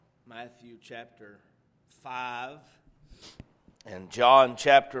Matthew chapter 5 and John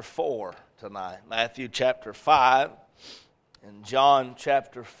chapter 4 tonight. Matthew chapter 5 and John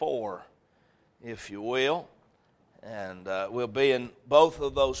chapter 4, if you will. And we'll be in both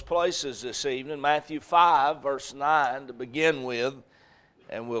of those places this evening. Matthew 5, verse 9 to begin with.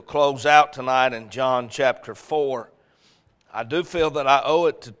 And we'll close out tonight in John chapter 4. I do feel that I owe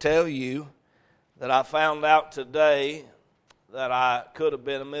it to tell you that I found out today that I could have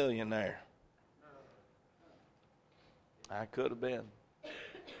been a millionaire. I could have been.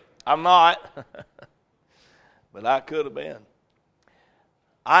 I'm not, but I could have been.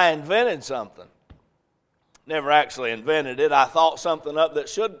 I invented something. Never actually invented it. I thought something up that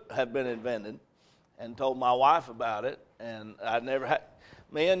should have been invented and told my wife about it. And I never had.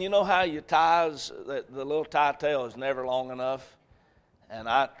 Man, you know how your ties, the little tie tail is never long enough? And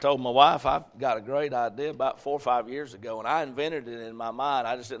I told my wife, I've got a great idea about 4 or 5 years ago, and I invented it in my mind.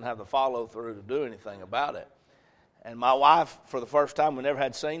 I just didn't have the follow-through to do anything about it. And my wife, for the first time, we never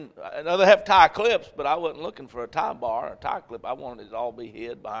had seen, I know they have tie clips, but I wasn't looking for a tie bar or a tie clip. I wanted it to all be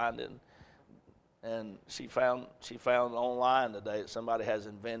hid behind it. And she found online today that somebody has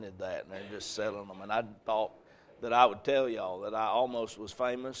invented that, and they're just selling them. And I thought that I would tell y'all that I almost was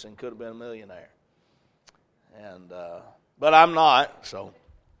famous and could have been a millionaire. And but I'm not, so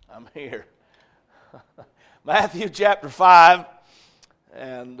I'm here. Matthew chapter 5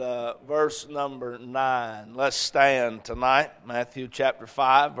 and verse number 9. Let's stand tonight. Matthew chapter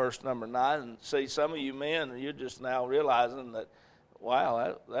 5, verse number 9. And see, some of you men, you're just now realizing that,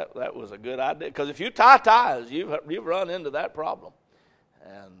 wow, that was a good idea. Because if you tie ties, you've run into that problem.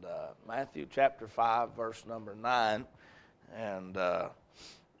 And Matthew chapter 5, verse number 9. And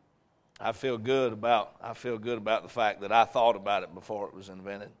I feel good about the fact that I thought about it before it was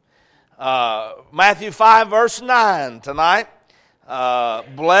invented. Matthew 5, verse 9 tonight.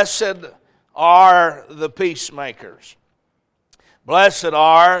 Blessed are the peacemakers. Blessed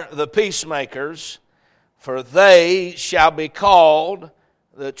are the peacemakers, for they shall be called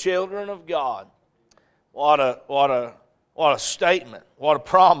the children of God. What a statement! What a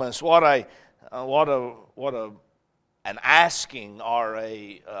promise! What an asking or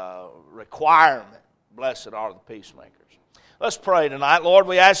a requirement. Blessed are the peacemakers. Let's pray tonight. Lord,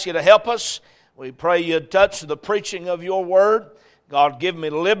 we ask you to help us. We pray you'd touch the preaching of your word. God, give me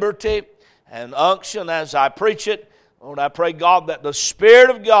liberty and unction as I preach it. Lord, I pray, God, that the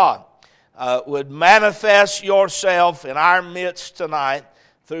Spirit of God would manifest yourself in our midst tonight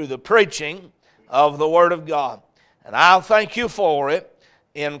through the preaching of the word of God. And I'll thank you for it.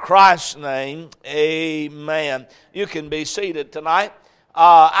 In Christ's name, amen. You can be seated tonight.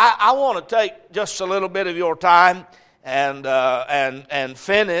 I want to take just a little bit of your time and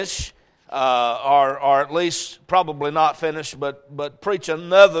finish, or at least probably not finish, but preach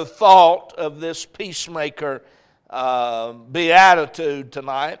another thought of this peacemaker beatitude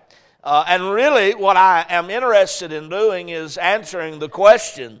tonight. And really, what I am interested in doing is answering the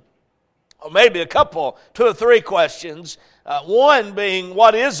question, or maybe a couple, 2 or 3 questions. One being,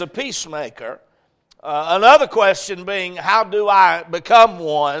 what is a peacemaker? Another question being, how do I become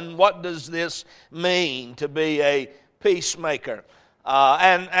one? What does this mean to be a peacemaker?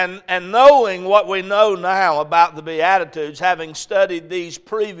 And knowing what we know now about the Beatitudes, having studied these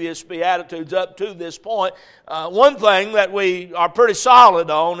previous Beatitudes up to this point, one thing that we are pretty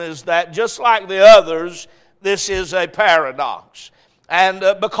solid on is that just like the others, this is a paradox. And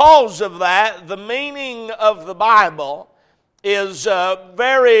because of that, the meaning of the Bible is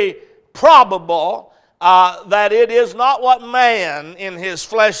very probable that it is not what man in his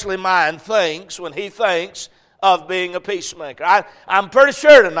fleshly mind thinks when he thinks of being a peacemaker. I'm pretty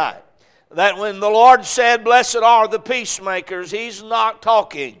sure tonight that when the Lord said, blessed are the peacemakers, he's not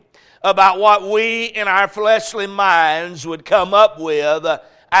talking about what we in our fleshly minds would come up with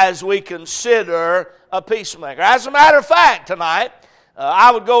as we consider a peacemaker. As a matter of fact, tonight,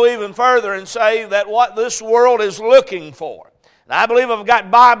 I would go even further and say that what this world is looking for, and I believe I've got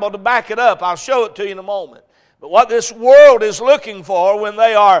Bible to back it up. I'll show it to you in a moment. But what this world is looking for when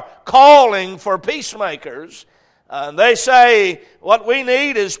they are calling for peacemakers, they say what we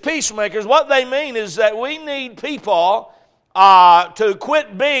need is peacemakers. What they mean is that we need people to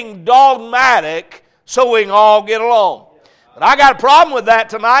quit being dogmatic so we can all get along. But I got a problem with that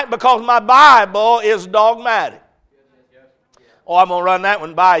tonight because my Bible is dogmatic. Oh, I'm going to run that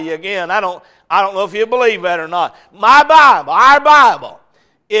one by you again. I don't know if you believe that or not. My Bible, our Bible,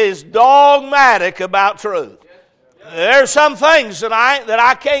 is dogmatic about truth. There's some things tonight that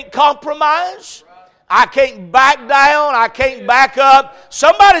I can't compromise. I can't back down. I can't back up.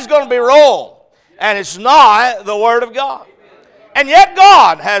 Somebody's going to be wrong. And it's not the Word of God. And yet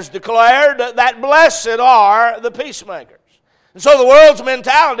God has declared that blessed are the peacemakers. And so the world's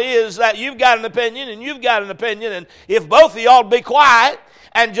mentality is that you've got an opinion and you've got an opinion, and if both of y'all be quiet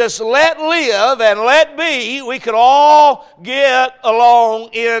and just let live and let be, we could all get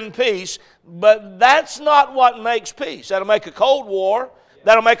along in peace. But that's not what makes peace. That'll make a Cold War.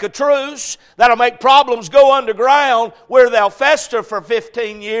 That'll make a truce. That'll make problems go underground where they'll fester for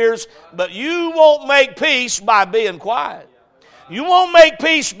 15 years. But you won't make peace by being quiet. You won't make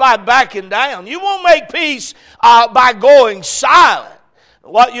peace by backing down. You won't make peace by going silent.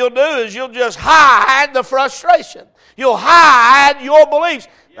 What you'll do is you'll just hide the frustration. You'll hide your beliefs.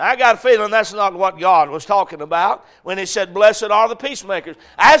 Now, I got a feeling that's not what God was talking about when He said, blessed are the peacemakers.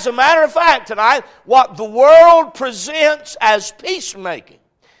 As a matter of fact, tonight, what the world presents as peacemaking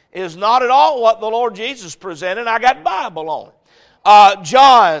is not at all what the Lord Jesus presented. I got Bible on it.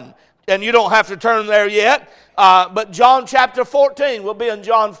 John, and you don't have to turn there yet, but John chapter 14. We'll be in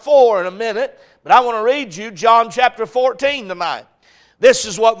John 4 in a minute, but I want to read you John chapter 14 tonight. This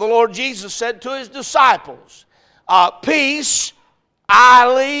is what the Lord Jesus said to His disciples. Peace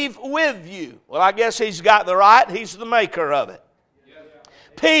I leave with you. Well, I guess He's got the right. He's the maker of it.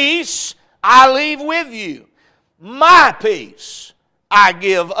 Peace I leave with you. My peace I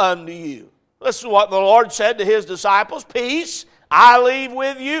give unto you. Listen to what the Lord said to His disciples. Peace I leave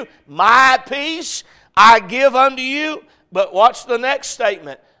with you. My peace I give unto you. But watch the next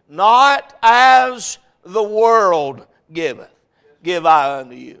statement. Not as the world giveth, give I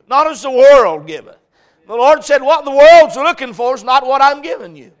unto you. Not as the world giveth. The Lord said, what the world's looking for is not what I'm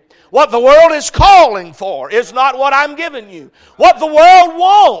giving you. What the world is calling for is not what I'm giving you. What the world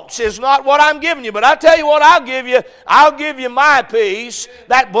wants is not what I'm giving you. But I tell you what I'll give you. I'll give you my peace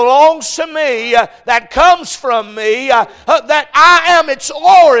that belongs to me, that comes from me, that I am its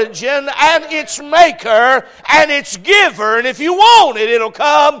origin and its maker and its giver. And if you want it, it'll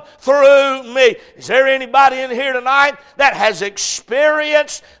come through me. Is there anybody in here tonight that has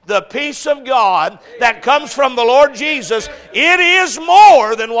experienced the peace of God that comes from the Lord Jesus? It is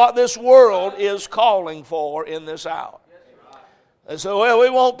more than what this world is calling for in this hour. And so, well, we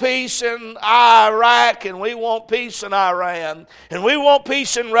want peace in Iraq, and we want peace in Iran, and we want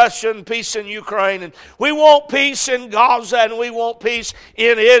peace in Russia, and peace in Ukraine, and we want peace in Gaza, and we want peace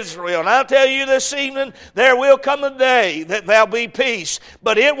in Israel. And I'll tell you this evening, there will come a day that there'll be peace,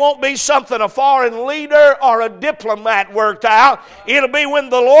 but it won't be something a foreign leader or a diplomat worked out. It'll be when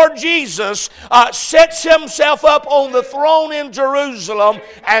the Lord Jesus sets Himself up on the throne in Jerusalem,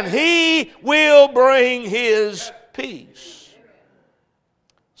 and He will bring His peace.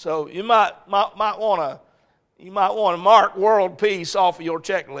 So you might want to mark world peace off of your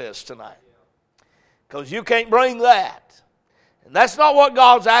checklist tonight, because you can't bring that, and that's not what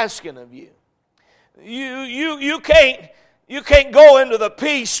God's asking of you. You can't go into the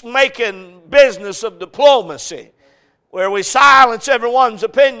peace-making business of diplomacy, where we silence everyone's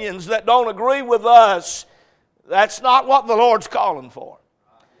opinions that don't agree with us. That's not what the Lord's calling for.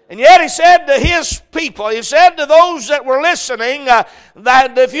 And yet He said to His people, He said to those that were listening,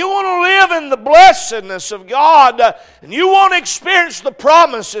 that if you want to live in the blessedness of God, and you want to experience the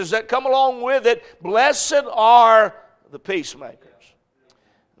promises that come along with it, blessed are the peacemakers.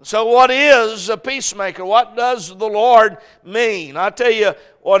 So what is a peacemaker? What does the Lord mean? I tell you,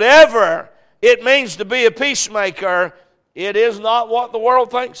 whatever it means to be a peacemaker, it is not what the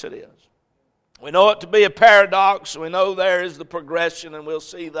world thinks it is. We know it to be a paradox. We know there is the progression, and we'll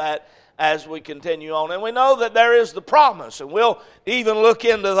see that as we continue on. And we know that there is the promise, and we'll even look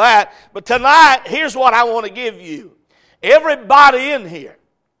into that. But tonight, here's what I want to give you. Everybody in here,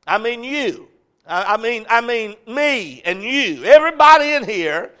 I mean you, I mean me and you, everybody in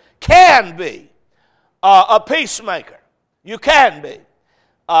here can be a peacemaker. You can be.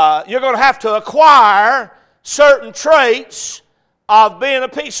 You're going to have to acquire certain traits of being a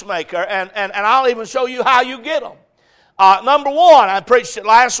peacemaker, and I'll even show you how you get them. Number one, I preached it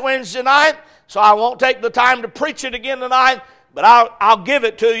last Wednesday night, so I won't take the time to preach it again tonight, but I'll give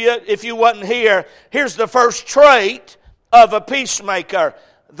it to you if you wasn't here. Here's the first trait of a peacemaker.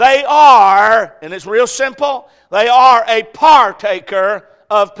 They are, and it's real simple, they are a partaker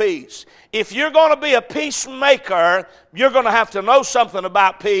of peace. If you're going to be a peacemaker, you're going to have to know something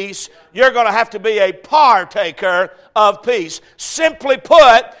about peace. You're going to have to be a partaker of peace. Simply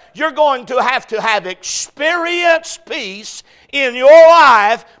put, you're going to have experienced peace in your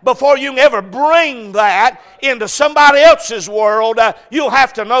life before you can ever bring that into somebody else's world. You'll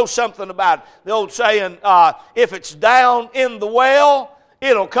have to know something about it. The old saying, if it's down in the well,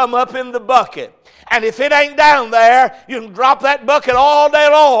 it'll come up in the bucket. And if it ain't down there, you can drop that bucket all day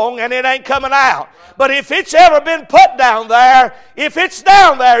long and it ain't coming out. But if it's ever been put down there, if it's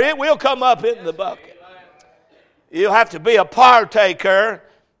down there, it will come up in the bucket. You'll have to be a partaker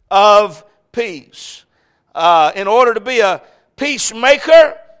of peace. In order to be a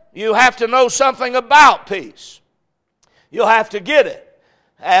peacemaker, you have to know something about peace. You'll have to get it.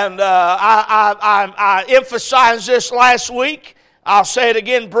 And I emphasized this last week. I'll say it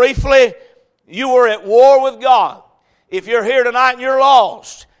again briefly. You were at war with God. If you're here tonight and you're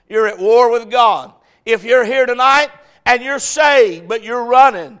lost, you're at war with God. If you're here tonight and you're saved, but you're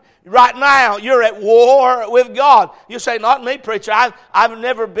running, right now you're at war with God. You say, not me, preacher. I've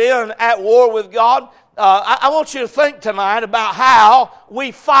never been at war with God. I want you to think tonight about how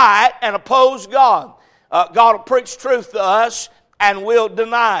we fight and oppose God. God will preach truth to us and we'll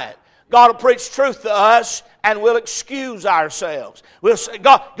deny it. God will preach truth to us and we'll excuse ourselves.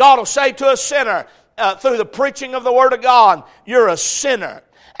 God will say to a sinner through the preaching of the Word of God, you're a sinner.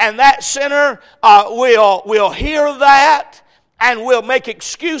 And that sinner will hear that and will make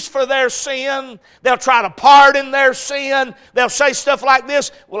excuse for their sin. They'll try to pardon their sin. They'll say stuff like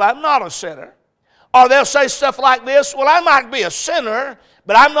this, well, I'm not a sinner. Or they'll say stuff like this, well, I might be a sinner,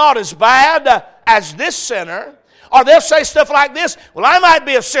 but I'm not as bad as this sinner. Or they'll say stuff like this, well, I might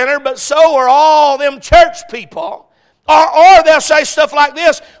be a sinner, but so are all them church people. Or they'll say stuff like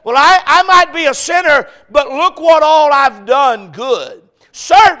this, well, I might be a sinner, but look what all I've done good.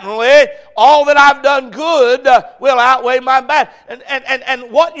 Certainly, all that I've done good will outweigh my bad.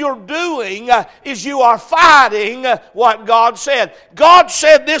 And what you're doing is you are fighting what God said. God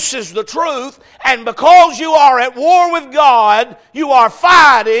said this is the truth, and because you are at war with God, you are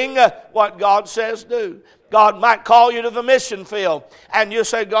fighting what God says do. God might call you to the mission field, and you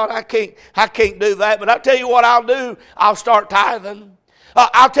say, God, I can't do that. But I'll tell you what I'll do. I'll start tithing.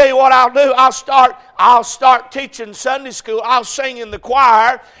 I'll tell you what I'll do. I'll start teaching Sunday school. I'll sing in the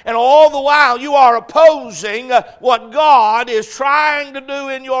choir. And all the while you are opposing what God is trying to do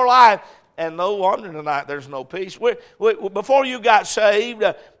in your life. And no wonder tonight there's no peace. Before you got saved,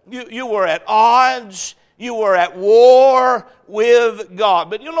 you were at odds. You were at war with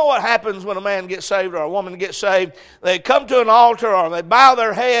God. But you know what happens when a man gets saved or a woman gets saved? They come to an altar, or they bow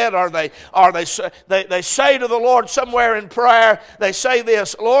their head, or they say to the Lord somewhere in prayer, they say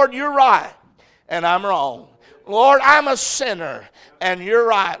this, Lord, you're right, and I'm wrong. Lord, I'm a sinner, and you're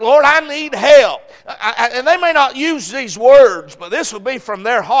right. Lord, I need help. And they may not use these words, but this will be from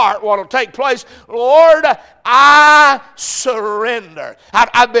their heart what will take place. Lord, I surrender.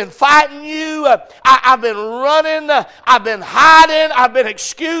 I've been fighting you. I've been running. I've been hiding. I've been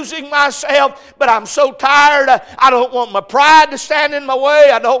excusing myself, but I'm so tired. I don't want my pride to stand in my way.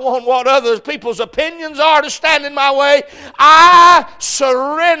 I don't want what other people's opinions are to stand in my way. I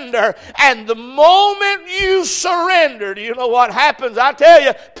surrender. And the moment you surrender, do you know what happens? I tell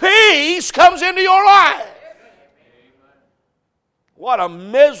you, peace comes into your life. What a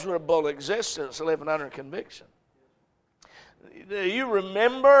miserable existence living under conviction. Do you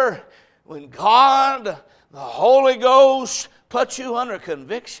remember when God, the Holy Ghost, put you under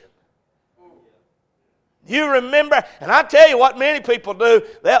conviction? You remember, and I tell you what many people do,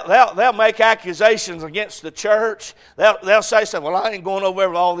 they'll make accusations against the church. They'll say something, well, I ain't going over there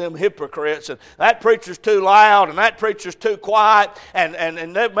with all them hypocrites, and that preacher's too loud, and that preacher's too quiet, and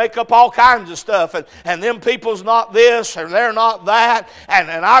they make up all kinds of stuff, and them people's not this, or they're not that, and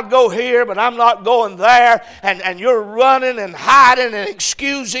I'd go here, but I'm not going there, and you're running and hiding and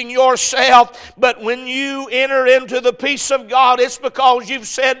excusing yourself, but when you enter into the peace of God, it's because you've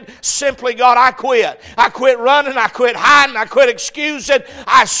said simply, God, I quit. I quit running, I quit hiding, I quit excusing,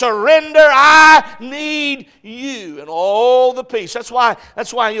 I surrender, I need you. And all the peace. That's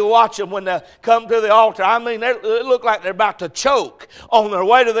why you watch them when they come to the altar. I mean, they look like they're about to choke on their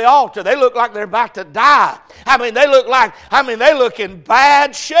way to the altar. They look like they're about to die. They look in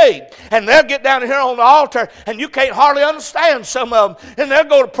bad shape. And they'll get down here on the altar, and you can't hardly understand some of them. And they'll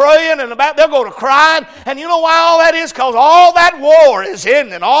go to praying, and they'll go to crying. And you know why all that is? Because all that war is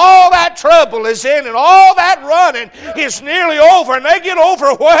in, and all that trouble is in, and all that running is nearly over, and they get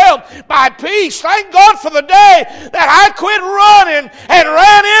overwhelmed by peace. Thank God for the day that I quit running and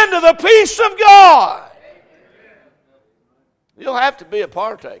ran into the peace of God. You'll have to be a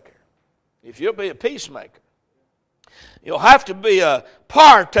partaker if you'll be a peacemaker. You'll have to be a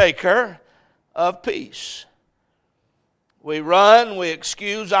partaker of peace. We run, we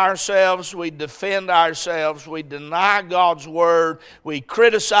excuse ourselves, we defend ourselves, we deny God's Word, we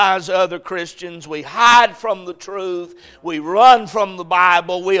criticize other Christians, we hide from the truth, we run from the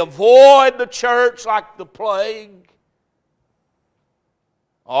Bible, we avoid the church like the plague.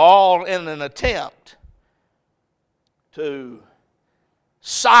 all in an attempt to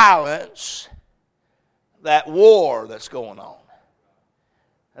silence that war that's going on.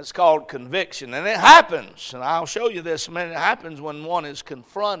 That's called conviction. And it happens, and I'll show you this in a minute, it happens when one is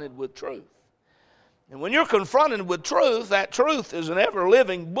confronted with truth. And when you're confronted with truth, that truth is an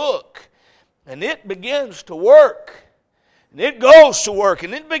ever-living book. And it begins to work. And it goes to work.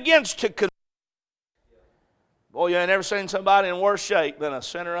 And it begins to convict. Boy, you ain't ever seen somebody in worse shape than a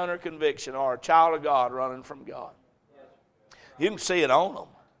sinner under conviction or a child of God running from God. You can see it on them.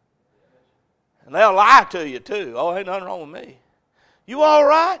 And they'll lie to you too. Oh, ain't nothing wrong with me. You all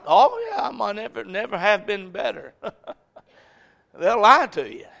right? Oh, yeah, I might never have been better. They'll lie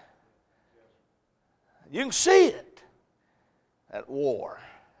to you. You can see it at war.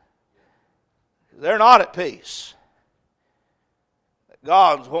 They're not at peace.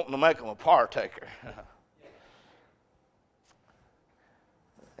 God's wanting to make them a partaker.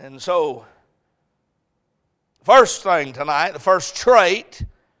 And so, first thing tonight, the first trait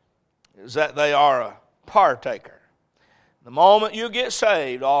is that they are a partaker. The moment you get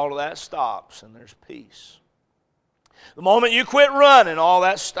saved, all of that stops and there's peace. The moment you quit running, all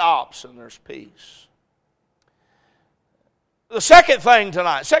that stops and there's peace. The second thing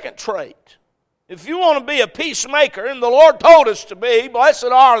tonight, second trait, if you want to be a peacemaker, and the Lord told us to be, blessed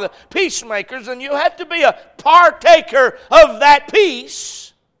are the peacemakers, and you have to be a partaker of that peace.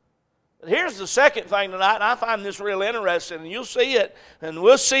 But here's the second thing tonight, and I find this real interesting, and you'll see it, and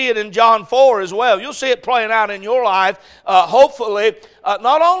we'll see it in John 4 as well. You'll see it playing out in your life, hopefully.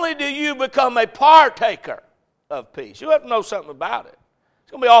 Not only do you become a partaker of peace, you have to know something about it.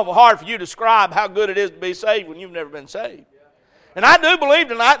 It's going to be awful hard for you to describe how good it is to be saved when you've never been saved. And I do believe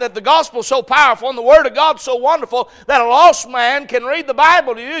tonight that the gospel is so powerful and the Word of God is so wonderful that a lost man can read the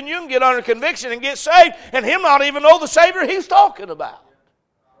Bible to you and you can get under conviction and get saved and him not even know the Savior he's talking about.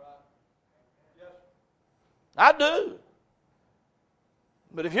 I do.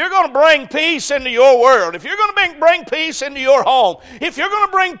 But if you're going to bring peace into your world, if you're going to bring peace into your home, if you're going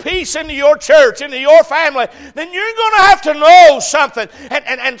to bring peace into your church, into your family, then you're going to have to know something.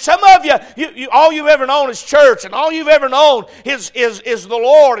 And some of you, all you've ever known is church, and all you've ever known is the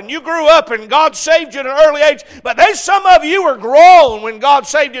Lord. And you grew up and God saved you at an early age. But there's some of you were grown when God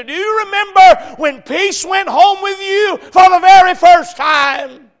saved you. Do you remember when peace went home with you for the very first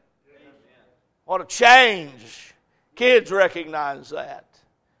time? What a change. Kids recognize that.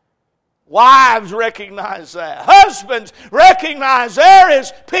 Wives recognize that. Husbands recognize there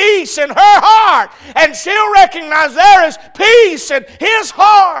is peace in her heart. And she'll recognize there is peace in his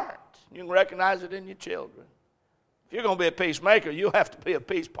heart. You can recognize it in your children. If you're going to be a peacemaker, you have to be a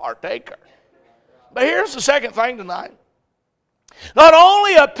peace partaker. But here's the second thing tonight. Not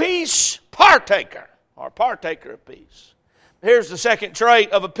only a peace partaker, or partaker of peace. Here's the second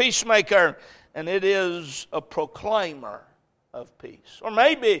trait of a peacemaker, and it is a proclaimer of peace. Or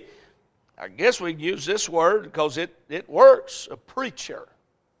maybe, I guess we use this word because it works, a preacher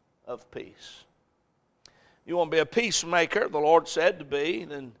of peace. You want to be a peacemaker, the Lord said to be,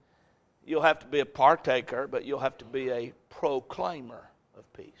 then you'll have to be a partaker, but you'll have to be a proclaimer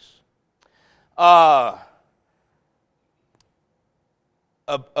of peace. A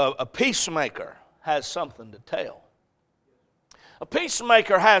peacemaker has something to tell. A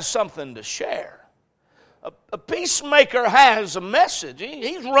peacemaker has something to share. A peacemaker has a message.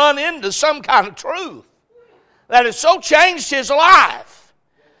 He's run into some kind of truth that has so changed his life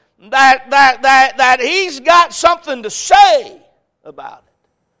that he's got something to say about it.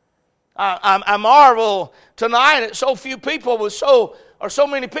 I marvel tonight at so few people with so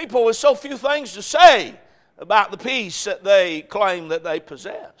many people with so few things to say about the peace that they claim that they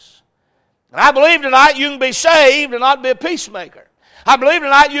possess. And I believe tonight you can be saved and not be a peacemaker. I believe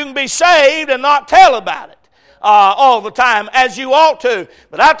tonight you can be saved and not tell about it all the time as you ought to.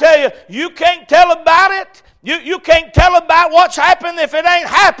 But I tell you, you can't tell about it. You can't tell about what's happened if it ain't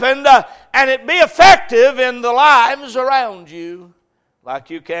happened and it be effective in the lives around you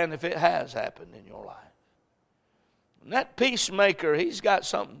like you can if it has happened in your life. And that peacemaker, he's got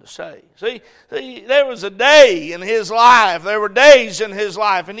something to say. See, there was a day in his life, there were days in his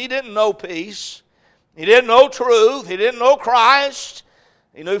life, and he didn't know peace. He didn't know truth. He didn't know Christ.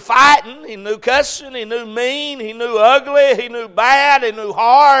 He knew fighting. He knew cussing. He knew mean. He knew ugly. He knew bad. He knew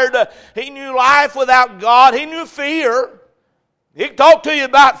hard. He knew life without God. He knew fear. He could talk to you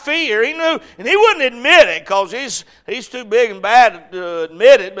about fear. He knew, and he wouldn't admit it because he's too big and bad to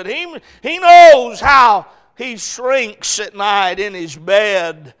admit it, but he knows how he shrinks at night in his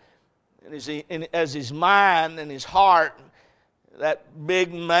bed as his mind and his heart, that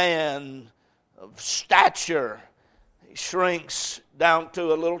big man of stature, He shrinks down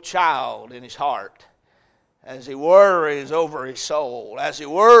to a little child in his heart as he worries over his soul, as he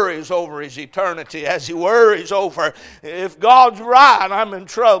worries over his eternity, as he worries over if God's right, I'm in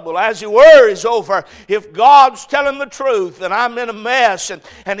trouble, as he worries over if God's telling the truth and I'm in a mess.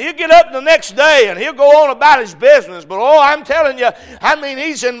 And he'll get up the next day and he'll go on about his business. But I'm telling you,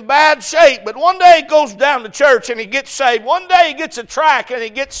 he's in bad shape. But one day he goes down to church and he gets saved. One day he gets a tract and he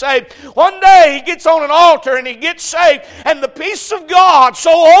gets saved. One day he gets on an altar and he gets saved. And the peace of God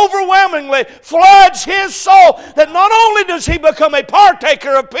so overwhelmingly floods his soul that not only does he become a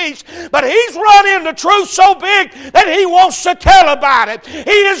partaker of peace, but he's run into truth so big that he wants to tell about it.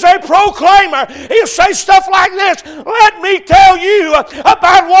 He is a proclaimer. He'll say stuff like this: let me tell you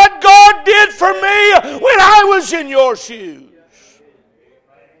about what God did for me when I was in your shoes.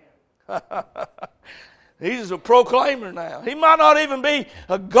 He's a proclaimer now. He might not even be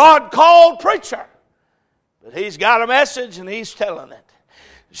a God-called preacher, but he's got a message and he's telling it.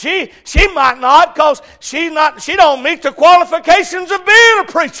 She might not, because she don't meet the qualifications of being a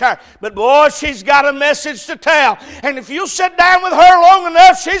preacher. But boy, she's got a message to tell. And if you sit down with her long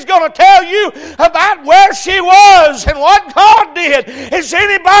enough, she's going to tell you about where she was and what God did. Has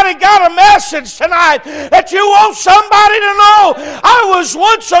anybody got a message tonight that you want somebody to know? I was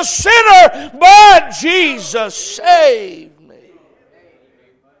once a sinner, but Jesus saved me.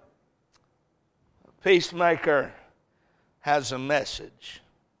 A peacemaker has a message.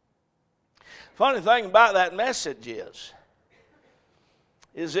 Funny thing about that message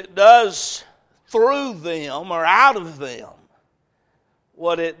is it does through them or out of them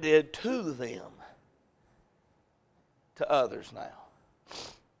what it did to them, to others now.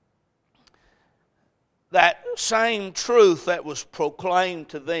 That same truth that was proclaimed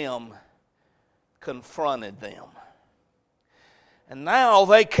to them confronted them. And now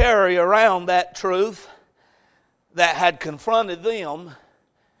they carry around that truth that had confronted them,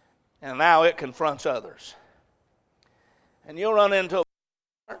 and now it confronts others. And you'll run into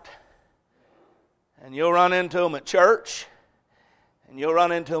them, and you'll run into them at church, and you'll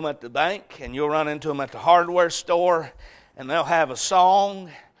run into them at the bank, and you'll run into them at the hardware store, and they'll have a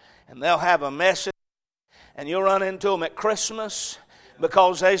song, and they'll have a message, and you'll run into them at Christmas,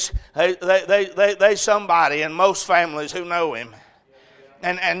 because they somebody in most families who know him.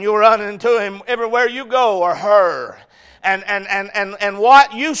 And you'll run into him everywhere you go, or her. And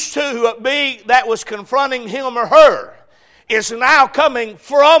what used to be that was confronting him or her is now coming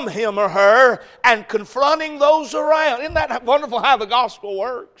from him or her and confronting those around. Isn't that wonderful how the gospel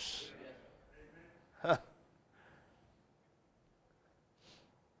works?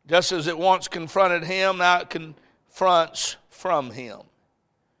 Just as it once confronted him, now it confronts from him.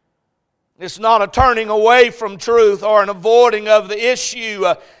 It's not a turning away from truth or an avoiding of the issue.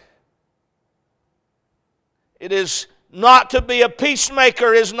 It is not to be a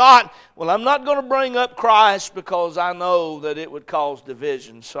peacemaker is not, well, I'm not going to bring up Christ because I know that it would cause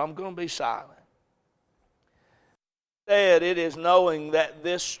division, so I'm going to be silent. Instead, it is knowing that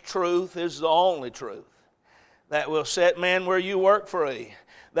this truth is the only truth that will set men where you work free,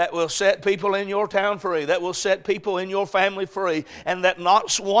 that will set people in your town free, that will set people in your family free, and that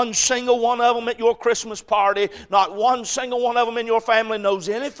not one single one of them at your Christmas party, not one single one of them in your family knows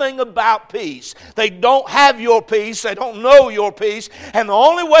anything about peace. They don't have your peace, they don't know your peace, and the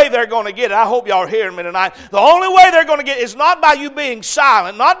only way they're going to get it, I hope y'all are hearing me tonight, the only way they're going to get it is not by you being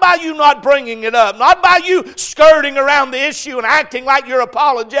silent, not by you not bringing it up, not by you skirting around the issue and acting like you're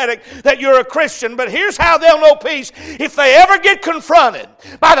apologetic that you're a Christian, but here's how they'll know peace. If they ever get confronted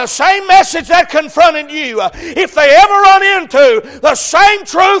by the same message that confronted you, if they ever run into the same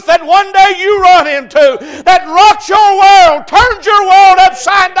truth that one day you run into, that rocks your world, turns your world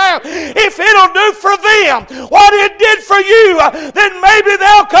upside down, if it'll do for them what it did for you, then maybe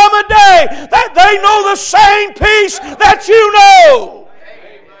there'll come a day that they know the same peace that you know.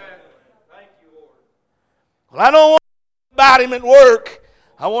 Well, I don't want to talk about him at work.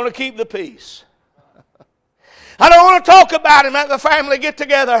 I want to keep the peace. I don't want to talk about him at the family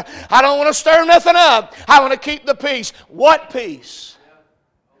get-together. I don't want to stir nothing up. I want to keep the peace. What peace?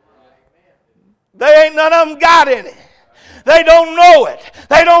 They ain't none of them got any. They don't know it.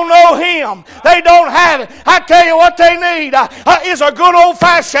 They don't know him. They don't have it. I tell you what they need is a good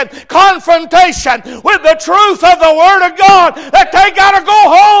old-fashioned confrontation with the truth of the Word of God that they got to go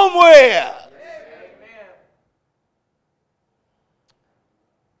home with.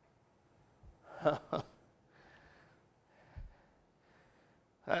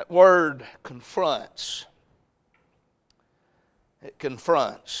 That word confronts. It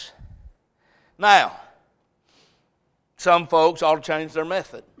confronts. Now, some folks ought to change their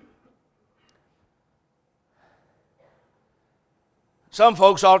method. Some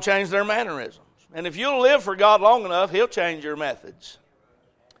folks all change their mannerisms. And if you'll live for God long enough, He'll change your methods.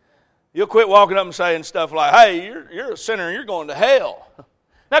 You'll quit walking up and saying stuff like, hey, you're a sinner and you're going to hell.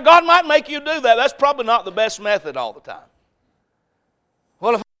 Now, God might make you do that. That's probably not the best method all the time.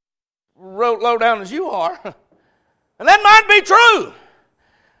 Well, if I'm low down as you are, and that might be true,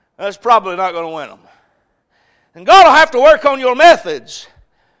 that's probably not going to win them. And God will have to work on your methods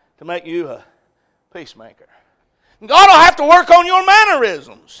to make you a peacemaker. And God will have to work on your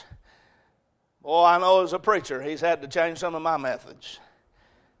mannerisms. Boy, I know as a preacher, He's had to change some of my methods.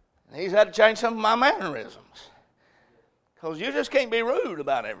 And He's had to change some of my mannerisms. Because you just can't be rude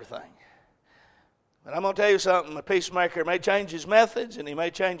about everything. But I'm going to tell you something. A peacemaker may change his methods and he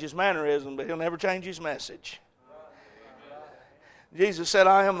may change his mannerism, but he'll never change his message. Jesus said,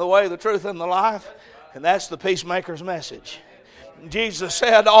 I am the way, the truth, and the life. And that's the peacemaker's message. Jesus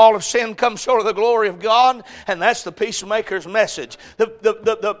said, all of sin comes short of the glory of God, and that's the peacemaker's message.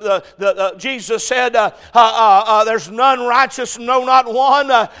 Jesus said, there's none righteous, no, not one.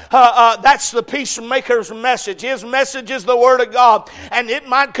 That's the peacemaker's message. His message is the Word of God, and it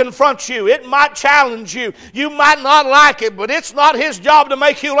might confront you. It might challenge you. You might not like it, but it's not His job to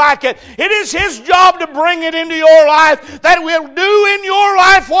make you like it. It is His job to bring it into your life that will do in your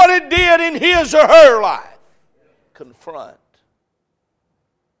life what it did in his or her life. Confront.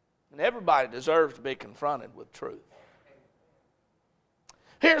 And everybody deserves to be confronted with truth.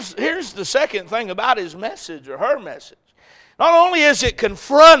 Here's the second thing about his message or her message. Not only is it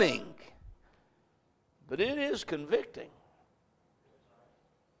confronting, but it is convicting.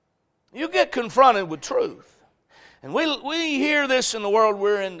 You get confronted with truth. And we hear this in the world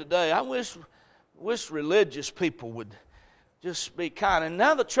we're in today. I wish religious people would just be kind. And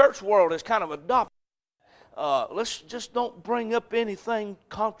now the church world has kind of adopted. Let's just don't bring up anything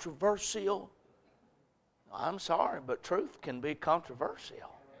controversial. I'm sorry, but truth can be controversial.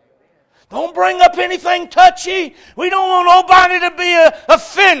 Don't bring up anything touchy. We don't want nobody to be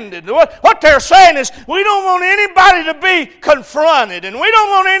offended. What they're saying is we don't want anybody to be confronted, and we don't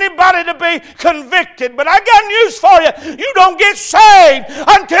want anybody to be convicted. But I got news for you. You don't get saved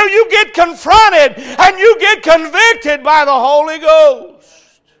until you get confronted and you get convicted by the Holy Ghost.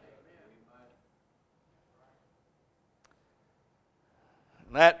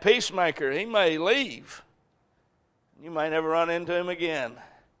 That peacemaker, he may leave. You may never run into him again.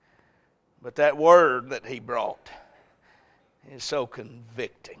 But that word that he brought is so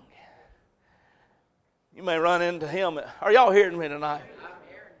convicting. You may run into him. Are y'all hearing me tonight?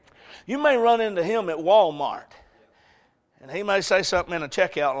 You may run into him at Walmart. And he may say something in a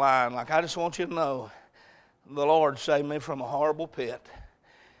checkout line like, I just want you to know the Lord saved me from a horrible pit.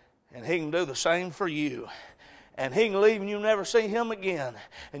 And He can do the same for you. And he can leave and you'll never see him again.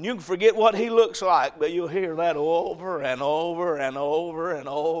 And you can forget what he looks like, but you'll hear that over and over and over and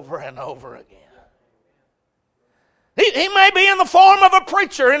over and over again. He may be in the form of a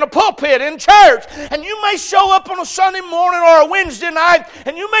preacher in a pulpit in church, and you may show up on a Sunday morning or a Wednesday night,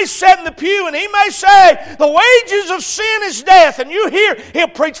 and you may sit in the pew, and he may say, the wages of sin is death. And you hear, he'll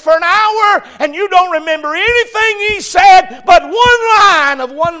preach for an hour, and you don't remember anything he said but one line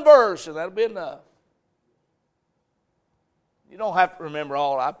of one verse, and that'll be enough. You don't have to remember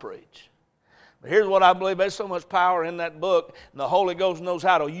all I preach. But here's what I believe. There's so much power in that book, and the Holy Ghost knows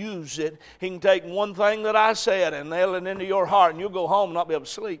how to use it. He can take one thing that I said and nail it into your heart, and you'll go home and not be able to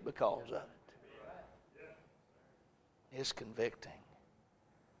sleep because of it. It's convicting.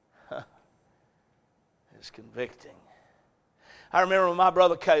 It's convicting. I remember when my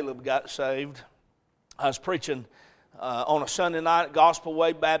brother Caleb got saved, I was preaching on a Sunday night at Gospel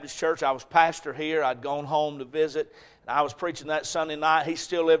Way Baptist Church. I was pastor here. I'd gone home to visit. I was preaching that Sunday night. He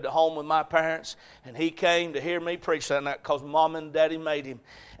still lived at home with my parents, and he came to hear me preach that night because Mom and Daddy made him.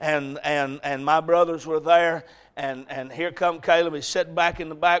 And my brothers were there, and here come Caleb. He's sitting back in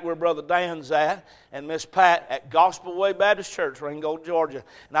the back where Brother Dan's at, and Miss Pat at Gospel Way Baptist Church, Ringgold, Georgia.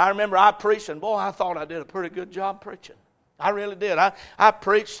 And I remember I preached, and boy, I thought I did a pretty good job preaching. I really did. I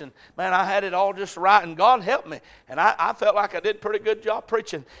preached, and man, I had it all just right, and God helped me. And I felt like I did a pretty good job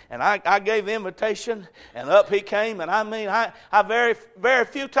preaching. And I gave the invitation, and up he came. And I mean, I very, very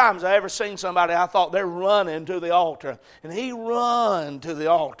few times I ever seen somebody I thought they're running to the altar. And he run to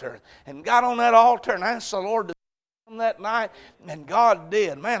the altar and got on that altar and asked the Lord to save him that night. And God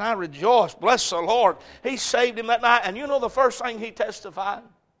did. Man, I rejoiced. Bless the Lord. He saved him that night. And you know the first thing he testified?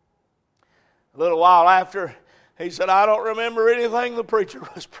 A little while after, he said, I don't remember anything the preacher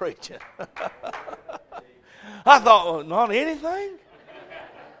was preaching. I thought, well, not anything?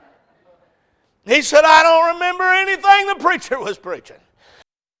 He said, I don't remember anything the preacher was preaching.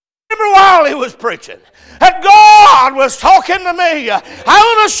 I remember why while he was preaching. That God was talking to me. I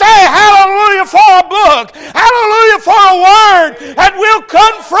want to say hallelujah for a book. Hallelujah for a word that will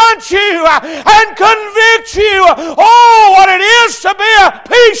confront you and convict you. Oh, what it is to be a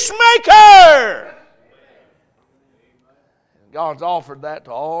peacemaker. God's offered that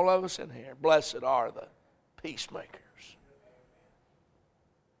to all of us in here. Blessed are the peacemakers.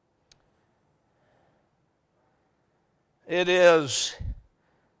 It is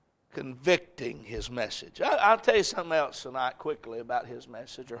convicting, his message. I'll tell you something else tonight quickly about his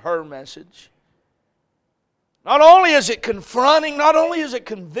message or her message. Not only is it confronting, not only is it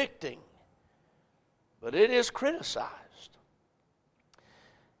convicting, but it is criticized.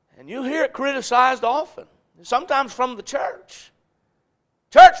 And you hear it criticized often, sometimes from the church.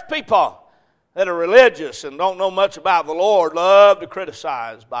 Church people that are religious and don't know much about the Lord love to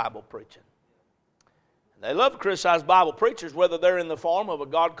criticize Bible preaching. They love to criticize Bible preachers, whether they're in the form of a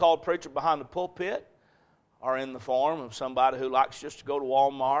God-called preacher behind the pulpit or in the form of somebody who likes just to go to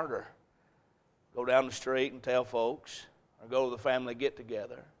Walmart or go down the street and tell folks or go to the family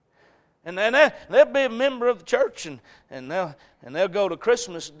get-together. And then they'll be a member of the church and they'll go to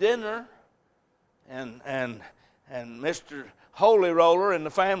Christmas dinner and Mr. Holy Roller and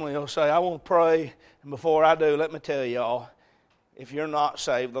the family will say, I want to pray, and before I do, let me tell y'all, if you're not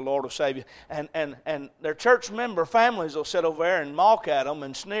saved, the Lord will save you. And their church member families will sit over there and mock at them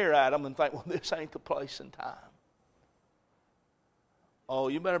and sneer at them and think, well, this ain't the place and time. Oh,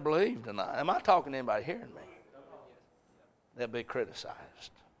 you better believe tonight. Am I talking to anybody hearing me? They'll be criticized.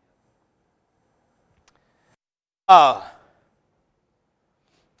 I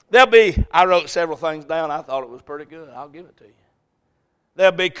wrote several things down. I thought it was pretty good. I'll give it to you.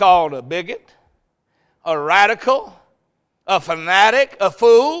 They'll be called a bigot, a radical, a fanatic, a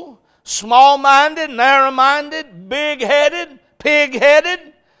fool, small-minded, narrow-minded, big-headed,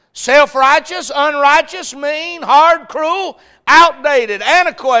 pig-headed, self-righteous, unrighteous, mean, hard, cruel, outdated,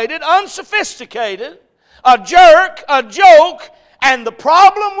 antiquated, unsophisticated, a jerk, a joke, and the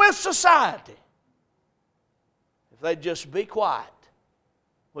problem with society. If they'd just be quiet,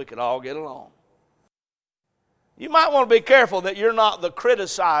 we could all get along. You might want to be careful that you're not the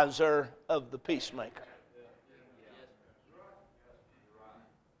criticizer of the peacemaker.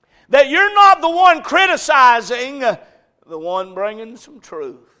 That you're not the one criticizing, the one bringing some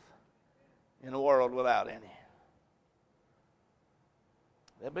truth in a world without any.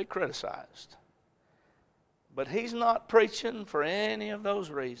 They'll be criticized. But he's not preaching for any of those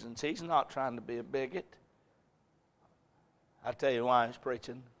reasons. He's not trying to be a bigot. I'll tell you why he's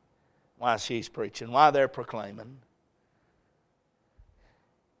preaching, why she's preaching, why they're proclaiming.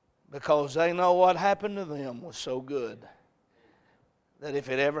 Because they know what happened to them was so good that if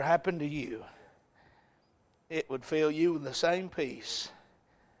it ever happened to you, it would fill you with the same peace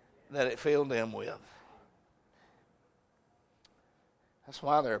that it filled them with. That's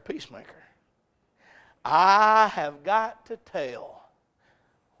why they're a peacemaker. I have got to tell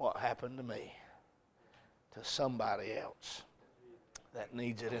what happened to me to somebody else that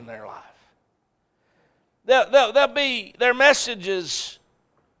needs it in their life. They'll be, their message is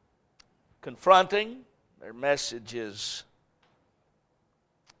confronting, their message is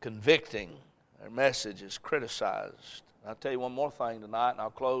convicting, their message is criticized. I'll tell you one more thing tonight, and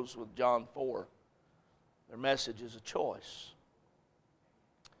I'll close with John 4. Their message is a choice.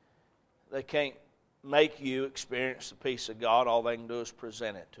 They can't make you experience the peace of God. All they can do is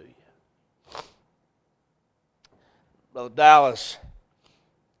present it to you. Brother Dallas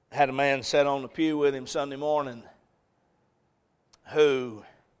had a man sit on the pew with him Sunday morning who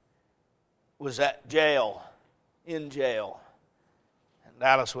was at jail, in jail. And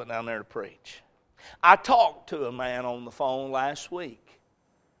Dallas went down there to preach. I talked to a man on the phone last week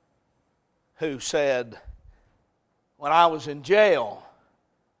who said, when I was in jail,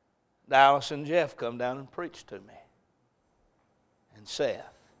 Dallas and Jeff come down and preached to me. And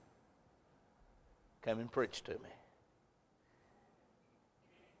Seth came and preached to me.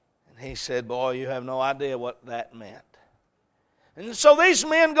 And he said, boy, you have no idea what that meant. And so these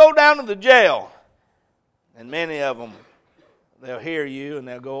men go down to the jail. And many of them, they'll hear you and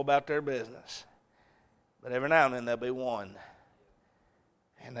they'll go about their business. But every now and then there'll be one.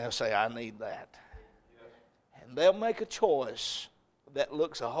 And they'll say, I need that. And they'll make a choice that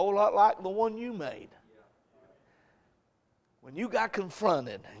looks a whole lot like the one you made. When you got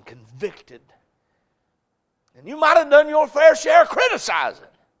confronted and convicted. And you might have done your fair share of criticizing.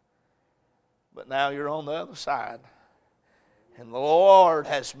 But now you're on the other side. And the Lord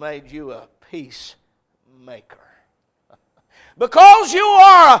has made you a peacemaker. Because you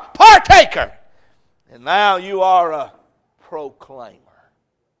are a partaker. And now you are a proclaimer.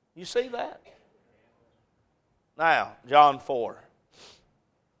 You see that? Now, John 4.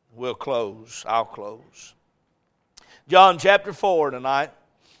 We'll close. I'll close. John chapter 4 tonight.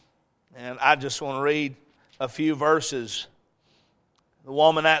 And I just want to read a few verses. The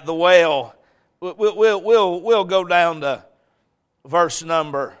woman at the well. We'll go down to verse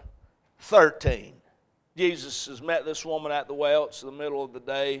number 13. Jesus has met this woman at the well. It's the middle of the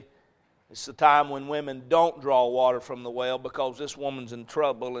day. It's the time when women don't draw water from the well because this woman's in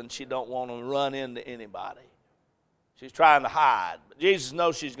trouble and she don't want to run into anybody. She's trying to hide. But Jesus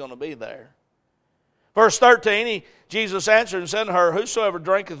knows she's going to be there. Verse 13, Jesus answered and said to her, Whosoever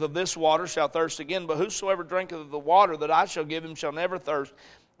drinketh of this water shall thirst again, but whosoever drinketh of the water that I shall give him shall never thirst.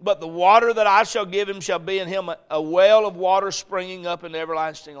 But the water that I shall give him shall be in him a well of water springing up into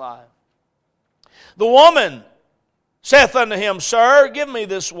everlasting life. The woman saith unto him, Sir, give me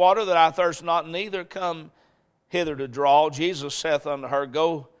this water that I thirst not, neither come hither to draw. Jesus saith unto her,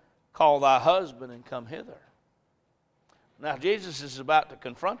 Go call thy husband and come hither. Now Jesus is about to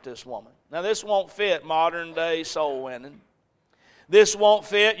confront this woman. Now this won't fit modern day soul winning. This won't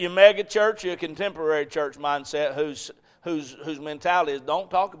fit your mega church, your contemporary church mindset whose mentality is don't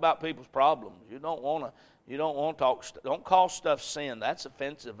talk about people's problems. You don't want to talk. Don't call stuff sin. That's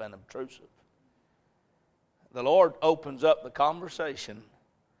offensive and obtrusive. The Lord opens up the conversation.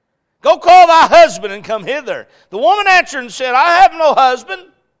 Go call thy husband and come hither. The woman answered and said, I have no husband.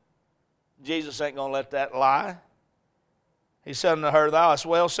 Jesus ain't going to let that lie. He said unto her, Thou hast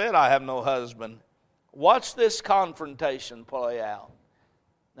well said, I have no husband. Watch this confrontation play out.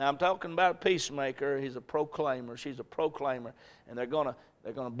 Now I'm talking about a peacemaker. He's a proclaimer. She's a proclaimer. And they're going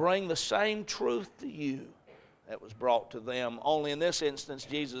to bring the same truth to you that was brought to them. Only in this instance,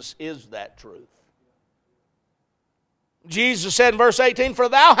 Jesus is that truth. Jesus said in verse 18, For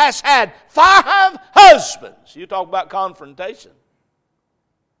thou hast had 5 husbands. You talk about confrontation.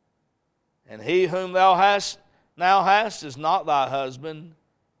 And he whom thou now hast is not thy husband,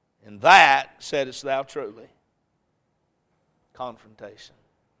 and that saidest thou truly. Confrontation.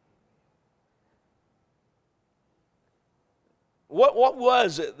 What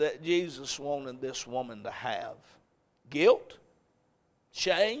was it that Jesus wanted this woman to have? Guilt?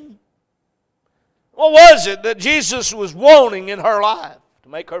 Shame? What was it that Jesus was wanting in her life? To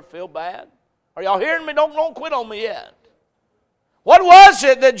make her feel bad? Are y'all hearing me? Don't quit on me yet. What was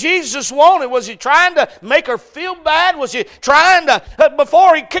it that Jesus wanted? Was he trying to make her feel bad? Was he trying to,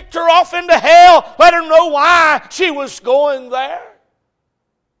 before he kicked her off into hell, let her know why she was going there?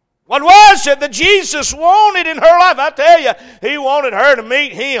 What was it that Jesus wanted in her life? I tell you, he wanted her to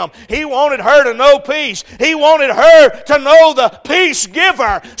meet him. He wanted her to know peace. He wanted her to know the peace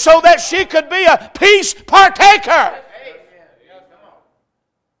giver so that she could be a peace partaker.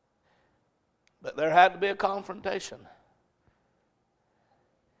 But there had to be a confrontation.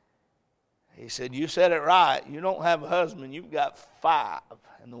 He said, You said it right. You don't have a husband. You've got 5.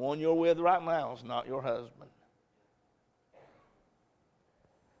 And the one you're with right now is not your husband.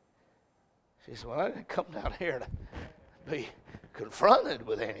 She said, Well, I didn't come down here to be confronted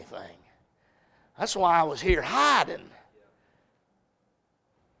with anything. That's why I was here hiding.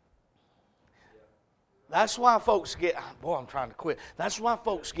 That's why folks get, boy, I'm trying to quit. That's why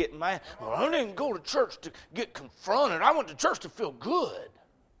folks get mad. Well, I didn't go to church to get confronted. I went to church to feel good.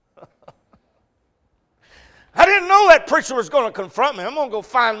 I didn't know that preacher was going to confront me. I'm going to go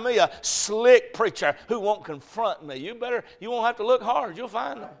find me a slick preacher who won't confront me. You won't have to look hard. You'll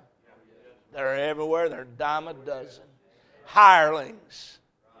find them. They're everywhere. They're a dime a dozen. Hirelings.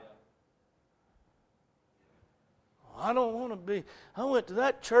 I don't want to be. I went to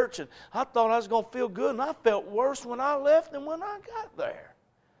that church and I thought I was going to feel good, and I felt worse when I left than when I got there.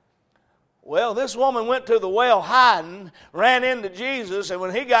 Well, this woman went to the well hiding, ran into Jesus, and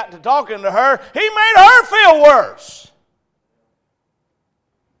when he got to talking to her, he made her feel worse.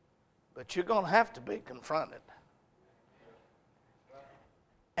 But you're going to have to be confronted.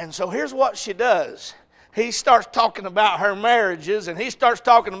 And so here's what she does. He starts talking about her marriages, and he starts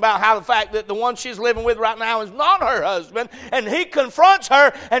talking about how the fact that the one she's living with right now is not her husband, and he confronts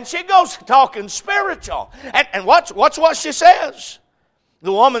her, and she goes talking spiritual. And watch what she says.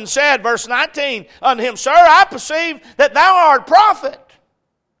 The woman said, verse 19, unto him, Sir, I perceive that thou art a prophet.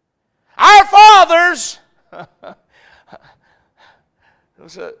 Our fathers,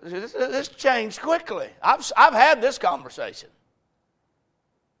 this changed quickly. I've had this conversation.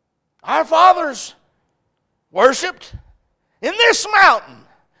 Our fathers worshipped in this mountain.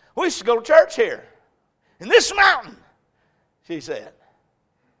 We used to go to church here. In this mountain, she said.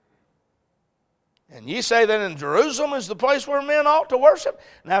 And ye say that in Jerusalem is the place where men ought to worship?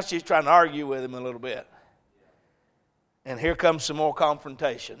 Now she's trying to argue with him a little bit. And here comes some more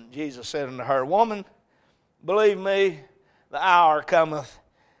confrontation. Jesus said unto her, Woman, believe me, the hour cometh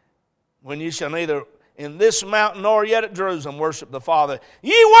when you shall neither in this mountain nor yet at Jerusalem worship the Father.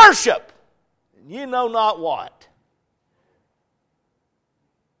 Ye worship, and ye know not what.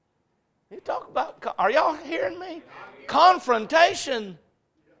 You talk about, are y'all hearing me? Confrontation.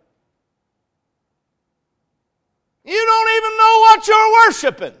 You don't even know what you're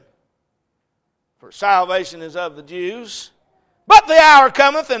worshiping. For salvation is of the Jews. But the hour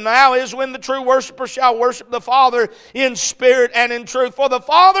cometh, and now is when the true worshiper shall worship the Father in spirit and in truth. For the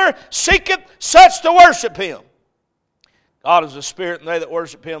Father seeketh such to worship Him. God is a spirit, and they that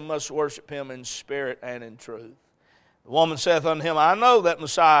worship Him must worship Him in spirit and in truth. The woman saith unto him, I know that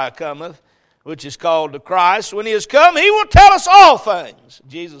Messiah cometh, which is called the Christ. When He is come, He will tell us all things.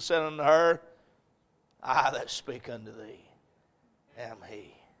 Jesus said unto her, I that speak unto thee am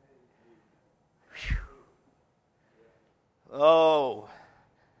He. Whew. Oh,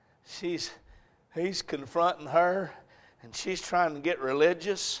 he's confronting her, and she's trying to get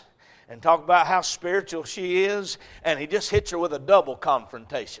religious and talk about how spiritual she is, and he just hits her with a double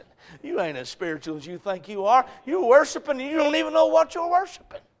confrontation. You ain't as spiritual as you think you are. You're worshiping, and you don't even know what you're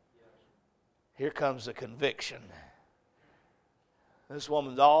worshiping. Here comes the conviction. This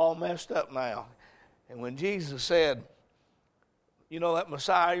woman's all messed up now. And when Jesus said, you know that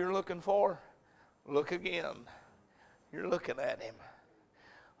Messiah you're looking for? Look again. You're looking at Him.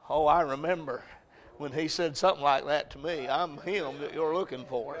 Oh, I remember when He said something like that to me. I'm Him that you're looking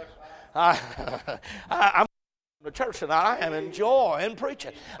for. I'm in the church tonight. I am enjoying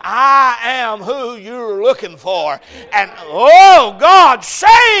preaching. I am who you're looking for. And, oh, God,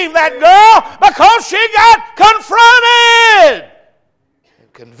 save that girl because she got confronted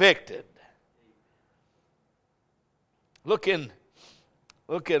and convicted. Look in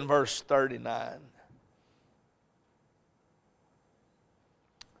verse 39.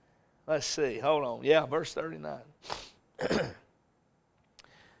 Let's see. Hold on. Yeah, verse 39.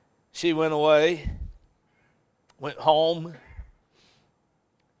 She went away, went home.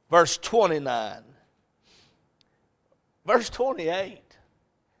 Verse 29. Verse 28.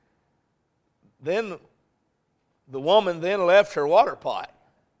 Then the woman then left her water pot.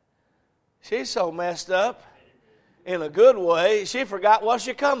 She's so messed up in a good way, she forgot what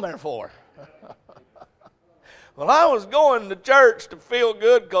she come there for. Well, I was going to church to feel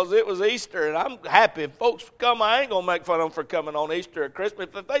good because it was Easter, and I'm happy if folks come. I ain't going to make fun of them for coming on Easter or Christmas.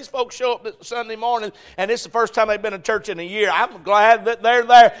 If these folks show up this Sunday morning, and it's the first time they've been to church in a year, I'm glad that they're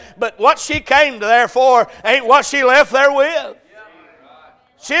there. But what she came there for ain't what she left there with.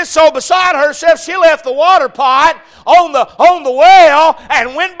 She's so beside herself, she left the water pot on the well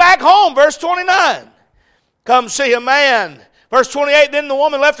and went back home. Verse 29. Come see a man. Verse 28, then the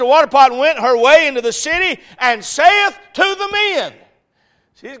woman left her water pot and went her way into the city and saith to the men.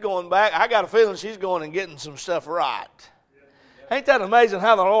 She's going back. I got a feeling she's going and getting some stuff right. Ain't that amazing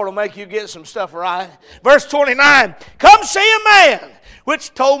how the Lord will make you get some stuff right? Verse 29, come see a man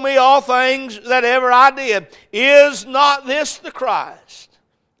which told me all things that ever I did. Is not this the Christ?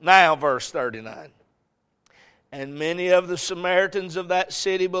 Now verse 39. And many of the Samaritans of that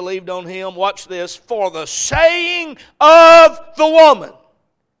city believed on Him, watch this, for the saying of the woman,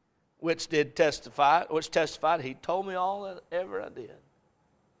 which testified, He told me all that ever I did.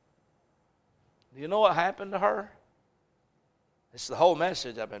 Do you know what happened to her? It's the whole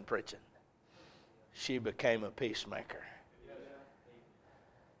message I've been preaching. She became a peacemaker.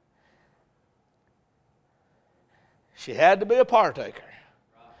 She had to be a partaker.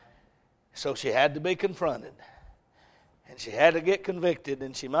 So she had to be confronted. And she had to get convicted,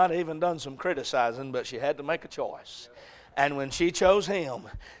 and she might have even done some criticizing, but she had to make a choice. And when she chose Him,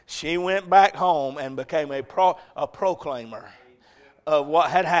 she went back home and became a proclaimer of what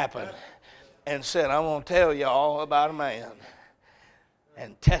had happened and said, I'm going to tell y'all about a man,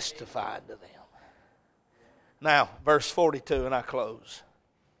 and testified to them. Now, verse 42, and I close.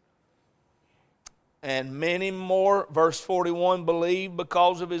 And many more, verse 41, believed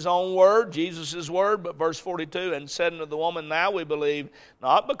because of His own word, Jesus' word. But verse 42, and said unto the woman, now we believe,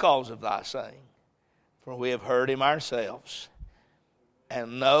 not because of thy saying, for we have heard Him ourselves,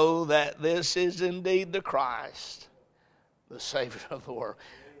 and know that this is indeed the Christ, the Savior of the world.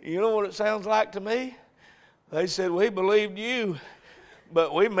 You know what it sounds like to me? They said, we believed you,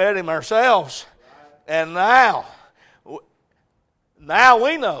 but we met Him ourselves. And now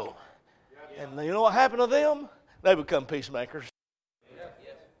we know. And you know what happened to them? They become peacemakers.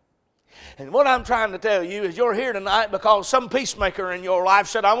 And what I'm trying to tell you is you're here tonight because some peacemaker in your life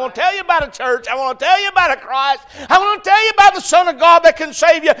said, I want to tell you about a church. I want to tell you about a Christ. I want to tell you about the Son of God that can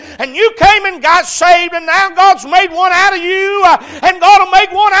save you. And you came and got saved, and now God's made one out of you, and God will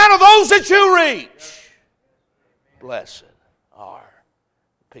make one out of those that you reach. Blessed are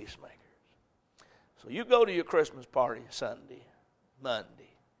the peacemakers. So you go to your Christmas party Sunday, Monday.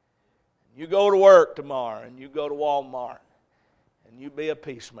 You go to work tomorrow, and you go to Walmart, and you be a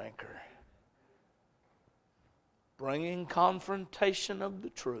peacemaker, bringing confrontation of the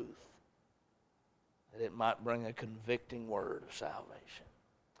truth, that it might bring a convicting word of salvation.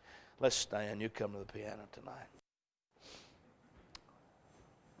 Let's stand. You come to the piano tonight.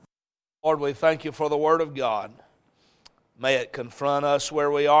 Lord, we thank you for the Word of God. May it confront us where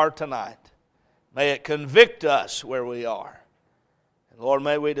we are tonight. May it convict us where we are. And Lord,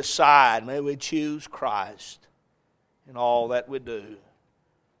 may we decide, may we choose Christ in all that we do.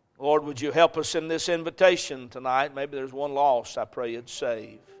 Lord, would you help us in this invitation tonight? Maybe there's one lost. I pray you'd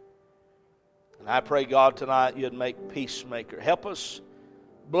save. And I pray, God, tonight you'd make peacemaker. Help us.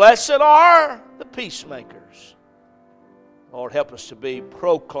 Blessed are the peacemakers. Lord, help us to be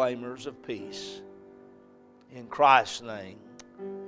proclaimers of peace. In Christ's name.